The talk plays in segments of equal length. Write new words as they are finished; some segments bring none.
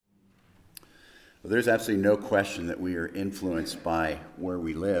Well, there's absolutely no question that we are influenced by where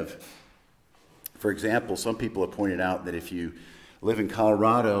we live. For example, some people have pointed out that if you live in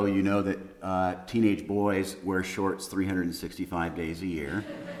Colorado, you know that teenage boys wear shorts 365 days a year.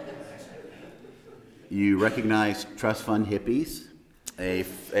 You recognize trust fund hippies. A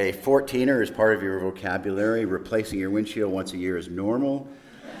 14er is part of your vocabulary. Replacing your windshield once a year is normal.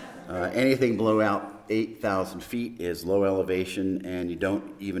 Anything below out 8,000 feet is low elevation, and you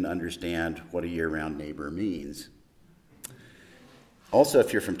don't even understand what a year-round neighbor means. Also,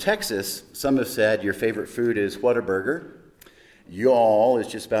 if you're from Texas, some have said your favorite food is Whataburger. Y'all is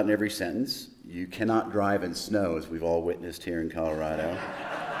just about in every sentence. You cannot drive in snow, as we've all witnessed here in Colorado.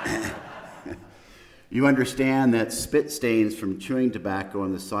 You understand that spit stains from chewing tobacco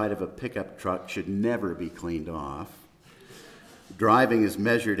on the side of a pickup truck should never be cleaned off. Driving is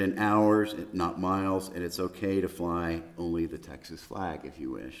measured in hours, not miles, and it's okay to fly only the Texas flag if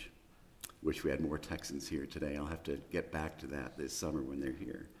you wish. Wish we had more Texans here today. I'll have to get back to that this summer when they're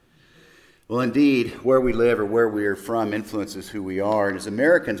here. Well, indeed, where we live or where we are from influences who we are. And as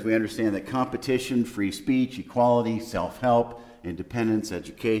Americans, we understand that competition, free speech, equality, self-help, independence,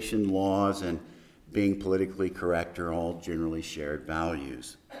 education, laws, and being politically correct are all generally shared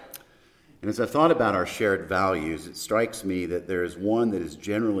values. And as I've thought about our shared values, it strikes me that there is one that is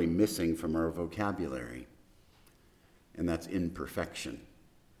generally missing from our vocabulary, and that's imperfection.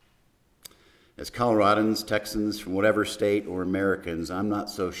 As Coloradans, Texans, from whatever state, or Americans, I'm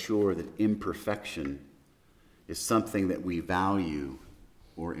not so sure that imperfection is something that we value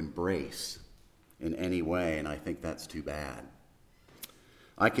or embrace in any way, and I think that's too bad.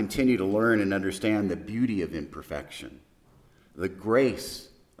 I continue to learn and understand the beauty of imperfection, the grace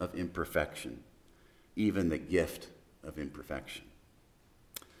of imperfection, even the gift of imperfection.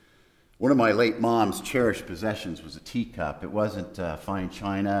 One of my late mom's cherished possessions was a teacup. It wasn't fine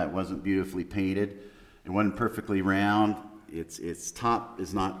china. It wasn't beautifully painted. It wasn't perfectly round. Its top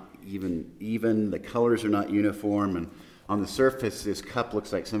is not even. The colors are not uniform. And on the surface, this cup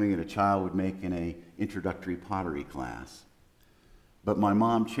looks like something that a child would make in an introductory pottery class. But my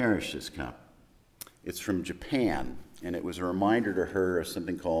mom cherished this cup. It's from Japan, and it was a reminder to her of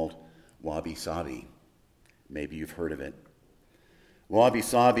something called wabi-sabi. Maybe you've heard of it.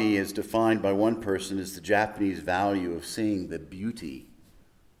 Wabi-sabi is defined by one person as the Japanese value of seeing the beauty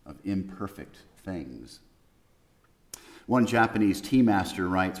of imperfect things. One Japanese tea master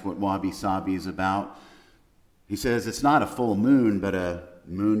writes what wabi-sabi is about. He says, it's not a full moon, but a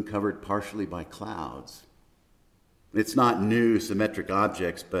moon covered partially by clouds. It's not new symmetric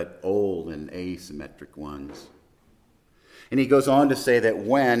objects, but old and asymmetric ones. And he goes on to say that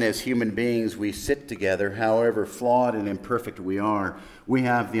when, as human beings, we sit together, however flawed and imperfect we are, we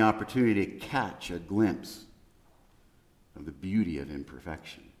have the opportunity to catch a glimpse of the beauty of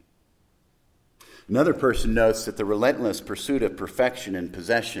imperfection. Another person notes that the relentless pursuit of perfection in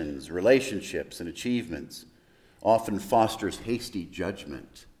possessions, relationships, and achievements often fosters hasty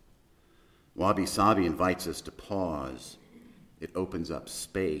judgment. Wabi-sabi invites us to pause. It opens up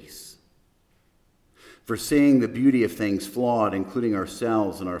space for seeing the beauty of things flawed, including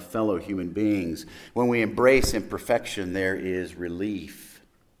ourselves and our fellow human beings. When we embrace imperfection, there is relief,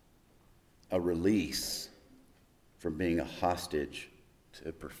 a release from being a hostage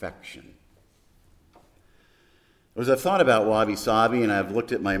to perfection. As I've thought about wabi-sabi and I've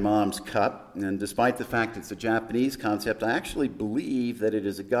looked at my mom's cup, and despite the fact it's a Japanese concept, I actually believe that it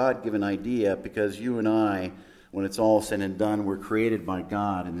is a God-given idea because you and I, when it's all said and done, were created by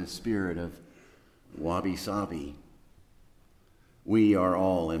God in the spirit of wabi-sabi. We are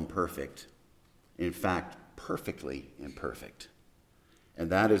all imperfect. In fact, perfectly imperfect. And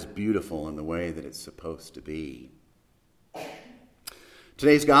that is beautiful in the way that it's supposed to be.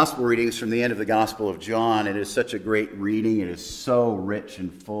 Today's gospel reading is from the end of the Gospel of John. It is such a great reading. It is so rich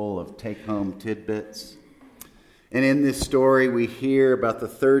and full of take-home tidbits. And in this story, we hear about the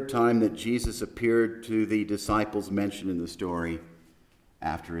third time that Jesus appeared to the disciples mentioned in the story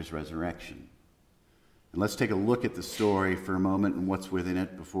after his resurrection. And let's take a look at the story for a moment and what's within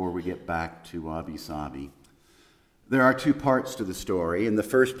it before we get back to wabi-sabi. There are two parts to the story. In the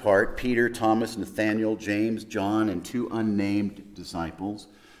first part, Peter, Thomas, Nathanael, James, John, and two unnamed disciples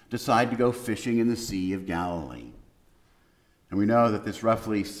decide to go fishing in the Sea of Galilee. And we know that this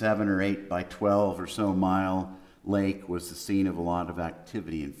roughly 7 or 8 by 12 or so mile lake was the scene of a lot of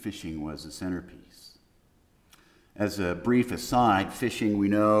activity, and fishing was the centerpiece. As a brief aside, fishing, we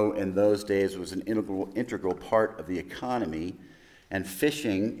know, in those days was an integral part of the economy, and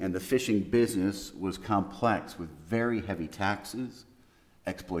fishing and the fishing business was complex with very heavy taxes,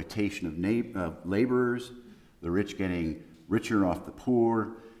 exploitation of laborers, the rich getting richer off the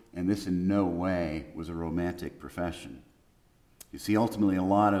poor, and this in no way was a romantic profession. You see, ultimately a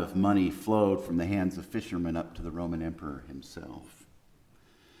lot of money flowed from the hands of fishermen up to the Roman emperor himself.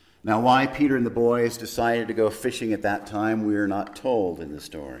 Now, why Peter and the boys decided to go fishing at that time, we are not told in the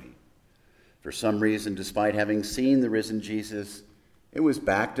story. For some reason, despite having seen the risen Jesus, it was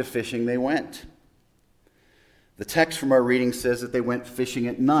back to fishing they went. The text from our reading says that they went fishing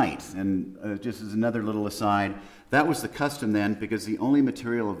at night. And just as another little aside, that was the custom then because the only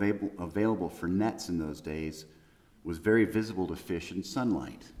material available for nets in those days was very visible to fish in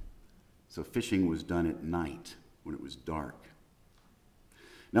sunlight. So fishing was done at night when it was dark.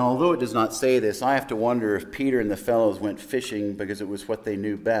 Now, although it does not say this, I have to wonder if Peter and the fellows went fishing because it was what they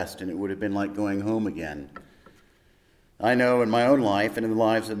knew best and it would have been like going home again. I know in my own life and in the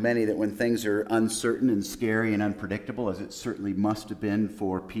lives of many that when things are uncertain and scary and unpredictable, as it certainly must have been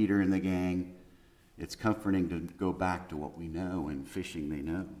for Peter and the gang, it's comforting to go back to what we know, and fishing they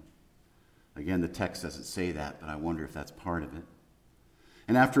know. Again, the text doesn't say that, but I wonder if that's part of it.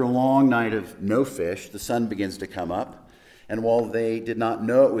 And after a long night of no fish, the sun begins to come up, and while they did not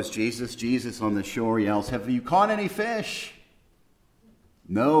know it was Jesus, Jesus on the shore yells, "Have you caught any fish?"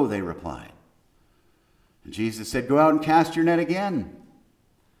 "No," they replied. And Jesus said, "Go out and cast your net again."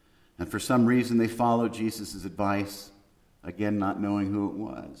 And for some reason, they followed Jesus' advice, again not knowing who it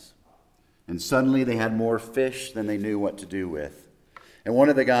was. And suddenly they had more fish than they knew what to do with. And one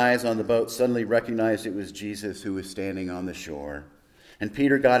of the guys on the boat suddenly recognized it was Jesus who was standing on the shore. And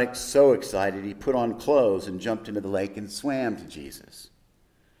Peter got so excited, he put on clothes and jumped into the lake and swam to Jesus.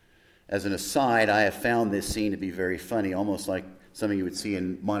 As an aside, I have found this scene to be very funny, almost like something you would see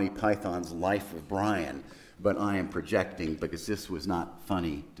in Monty Python's Life of Brian. But I am projecting because this was not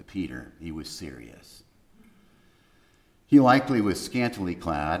funny to Peter. He was serious. He likely was scantily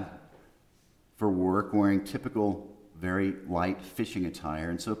clad for work, wearing typical, very light fishing attire,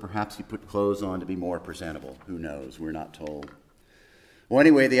 and so perhaps he put clothes on to be more presentable. Who knows? We're not told. Well,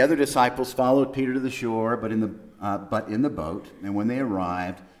 anyway, the other disciples followed Peter to the shore, but in the boat, and when they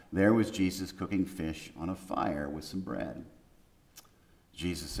arrived, there was Jesus cooking fish on a fire with some bread.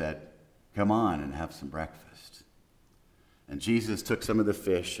 Jesus said, "Come on and have some breakfast." And Jesus took some of the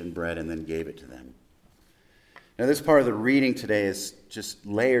fish and bread and then gave it to them. Now, this part of the reading today is just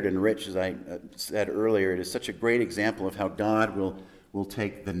layered and rich, as I said earlier. It is such a great example of how God will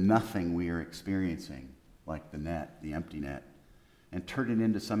take the nothing we are experiencing, like the net, the empty net, and turn it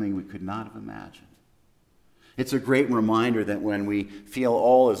into something we could not have imagined. It's a great reminder that when we feel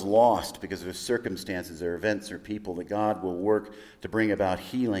all is lost because of circumstances or events or people, that God will work to bring about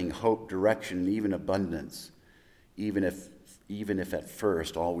healing, hope, direction, and even abundance, even if at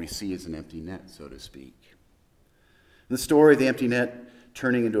first all we see is an empty net, so to speak. The story of the empty net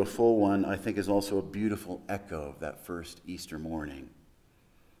turning into a full one, I think, is also a beautiful echo of that first Easter morning.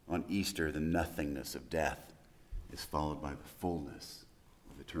 On Easter, the nothingness of death is followed by the fullness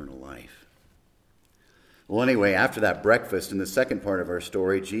of eternal life. Well, anyway, after that breakfast, in the second part of our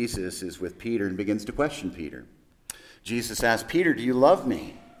story, Jesus is with Peter and begins to question Peter. Jesus asks, "Peter, do you love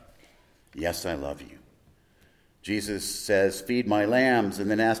me?" "Yes, I love you." Jesus says, "Feed my lambs," and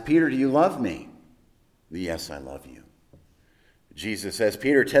then asks, "Peter, do you love me?" "Yes, I love you." Jesus says,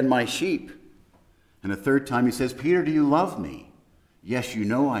 "Peter, tend my sheep." And a third time he says, "Peter, do you love me?" "Yes, you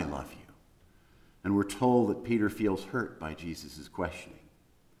know I love you." And we're told that Peter feels hurt by Jesus' questioning.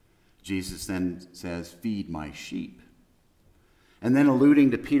 Jesus then says, "Feed my sheep." And then,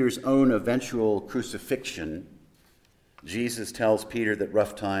 alluding to Peter's own eventual crucifixion, Jesus tells Peter that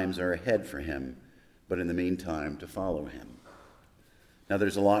rough times are ahead for him, but in the meantime, to follow him. Now,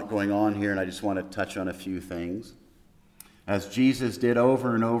 there's a lot going on here, and I just want to touch on a few things. As Jesus did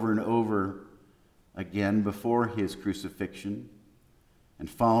over and over and over again before his crucifixion and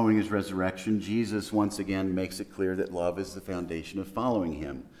following his resurrection, Jesus once again makes it clear that love is the foundation of following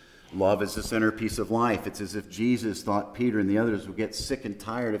him. Love is the centerpiece of life. It's as if Jesus thought Peter and the others would get sick and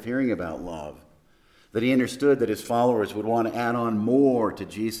tired of hearing about love, that he understood that his followers would want to add on more to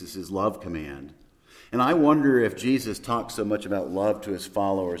Jesus' love command. And I wonder if Jesus talked so much about love to his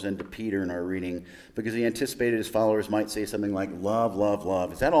followers and to Peter in our reading because he anticipated his followers might say something like, "Love, love,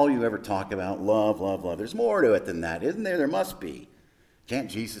 love. Is that all you ever talk about? Love, love, love. There's more to it than that, isn't there? There must be. Can't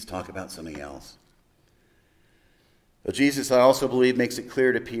Jesus talk about something else?" But Jesus, I also believe, makes it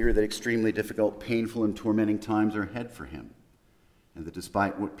clear to Peter that extremely difficult, painful, and tormenting times are ahead for him, and that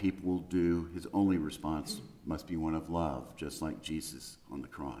despite what people will do, his only response must be one of love, just like Jesus on the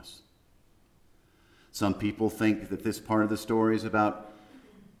cross. Some people think that this part of the story is about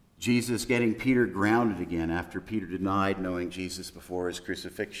Jesus getting Peter grounded again after Peter denied knowing Jesus before his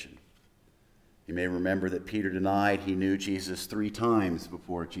crucifixion. You may remember that Peter denied he knew Jesus 3 times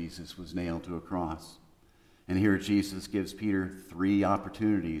before Jesus was nailed to a cross. And here Jesus gives Peter 3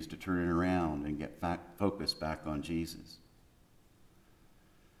 opportunities to turn it around and get focused back on Jesus.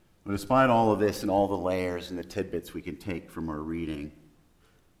 But despite all of this and all the layers and the tidbits we can take from our reading,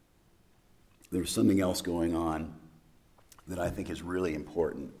 there's something else going on that I think is really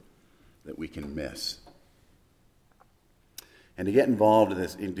important that we can miss. And to get involved in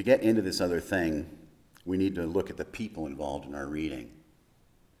this, and to get into this other thing, we need to look at the people involved in our reading.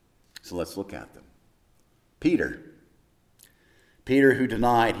 So let's look at them. Peter, who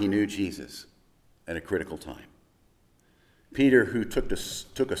denied he knew Jesus at a critical time. Peter, who took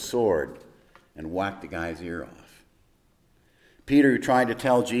a sword and whacked the guy's ear off. Peter, who tried to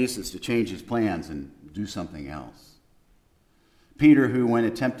tell Jesus to change his plans and do something else. Peter, who, when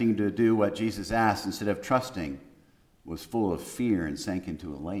attempting to do what Jesus asked, instead of trusting, was full of fear and sank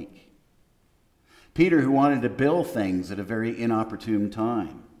into a lake. Peter, who wanted to build things at a very inopportune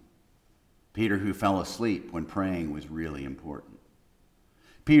time. Peter, who fell asleep when praying was really important.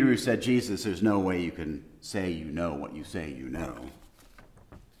 Peter, who said, Jesus, there's no way you can say you know what you say you know.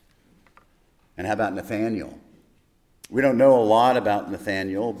 And how about Nathanael? We don't know a lot about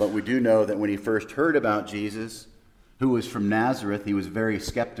Nathanael, but we do know that when he first heard about Jesus, who was from Nazareth, he was very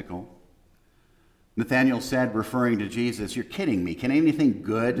skeptical. Nathanael said, referring to Jesus, "You're kidding me. Can anything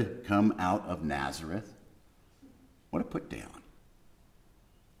good come out of Nazareth?" What a put down.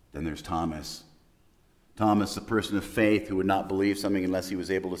 Then there's Thomas. Thomas, a person of faith who would not believe something unless he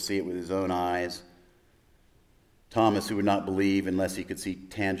was able to see it with his own eyes. Thomas, who would not believe unless he could see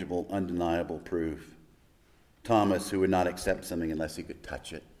tangible, undeniable proof. Thomas, who would not accept something unless he could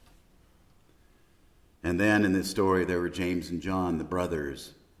touch it. And then in this story, there were James and John, the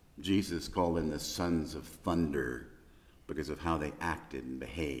brothers. Jesus called them the sons of thunder because of how they acted and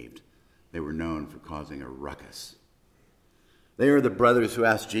behaved. They were known for causing a ruckus. They were the brothers who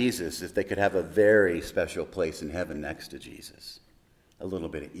asked Jesus if they could have a very special place in heaven next to Jesus. A little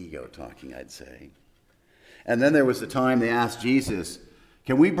bit of ego talking, I'd say. And then there was the time they asked Jesus,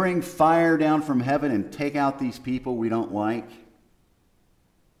 "Can we bring fire down from heaven and take out these people we don't like?"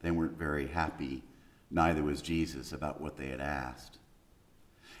 They weren't very happy. Neither was Jesus about what they had asked.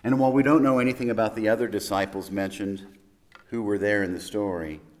 And while we don't know anything about the other disciples mentioned who were there in the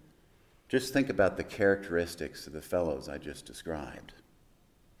story, just think about the characteristics of the fellows I just described.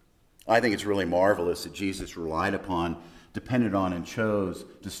 I think it's really marvelous that Jesus relied upon, depended on, and chose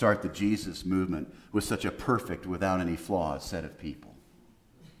to start the Jesus movement with such a perfect, without any flaws set of people.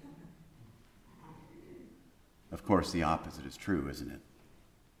 Of course, the opposite is true, isn't it?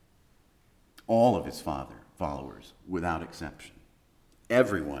 All of his followers, without exception,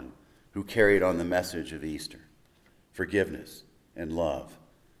 everyone who carried on the message of Easter, forgiveness and love,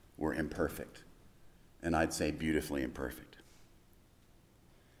 were imperfect, and I'd say beautifully imperfect.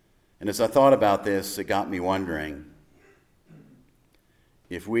 And as I thought about this, it got me wondering,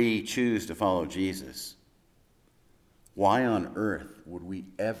 if we choose to follow Jesus, why on earth would we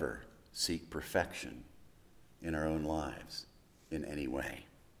ever seek perfection in our own lives in any way?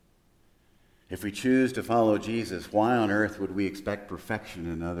 If we choose to follow Jesus, why on earth would we expect perfection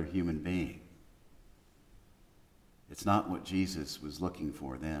in another human being? It's not what Jesus was looking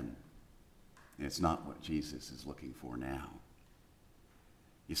for then. And it's not what Jesus is looking for now.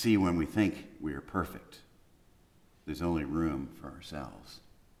 You see, when we think we are perfect, there's only room for ourselves.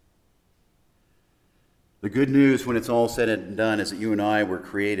 The good news, when it's all said and done, is that you and I were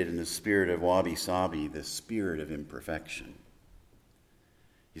created in the spirit of wabi-sabi, the spirit of imperfection.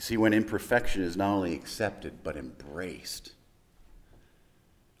 You see, when imperfection is not only accepted but embraced,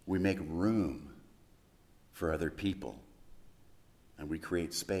 we make room for other people, and we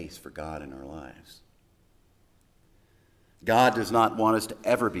create space for God in our lives. God does not want us to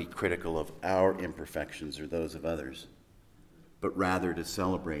ever be critical of our imperfections or those of others, but rather to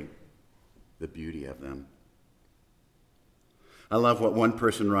celebrate the beauty of them. I love what one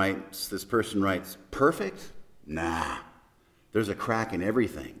person writes. This person writes, "Perfect? Nah. There's a crack in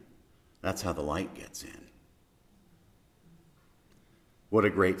everything. That's how the light gets in." What a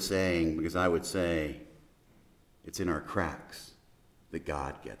great saying, because I would say it's in our cracks that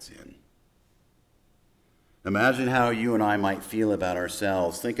God gets in. Imagine how you and I might feel about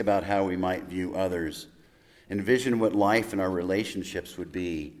ourselves. Think about how we might view others. Envision what life and our relationships would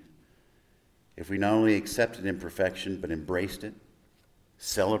be if we not only accepted imperfection, but embraced it,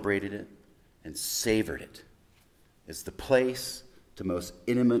 celebrated it, and savored it as the place to most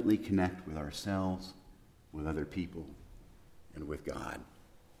intimately connect with ourselves, with other people, and with God.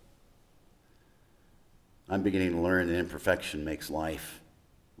 I'm beginning to learn that imperfection makes life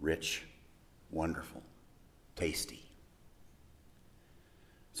rich wonderful, tasty.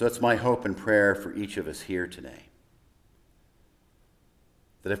 So it's my hope and prayer for each of us here today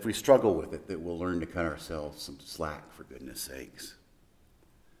that if we struggle with it, that we'll learn to cut ourselves some slack, for goodness sakes.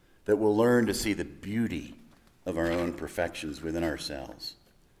 That we'll learn to see the beauty of our own perfections within ourselves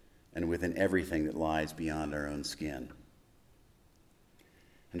and within everything that lies beyond our own skin.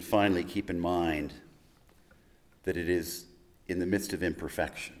 And finally, keep in mind that it is in the midst of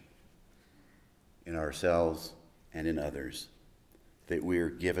imperfection, in ourselves and in others, that we are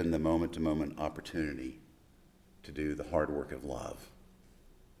given the moment-to-moment opportunity to do the hard work of love,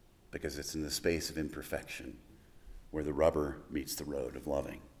 because it's in the space of imperfection where the rubber meets the road of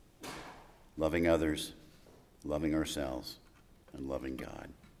loving. Loving others, loving ourselves, and loving God.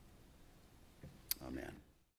 Amen.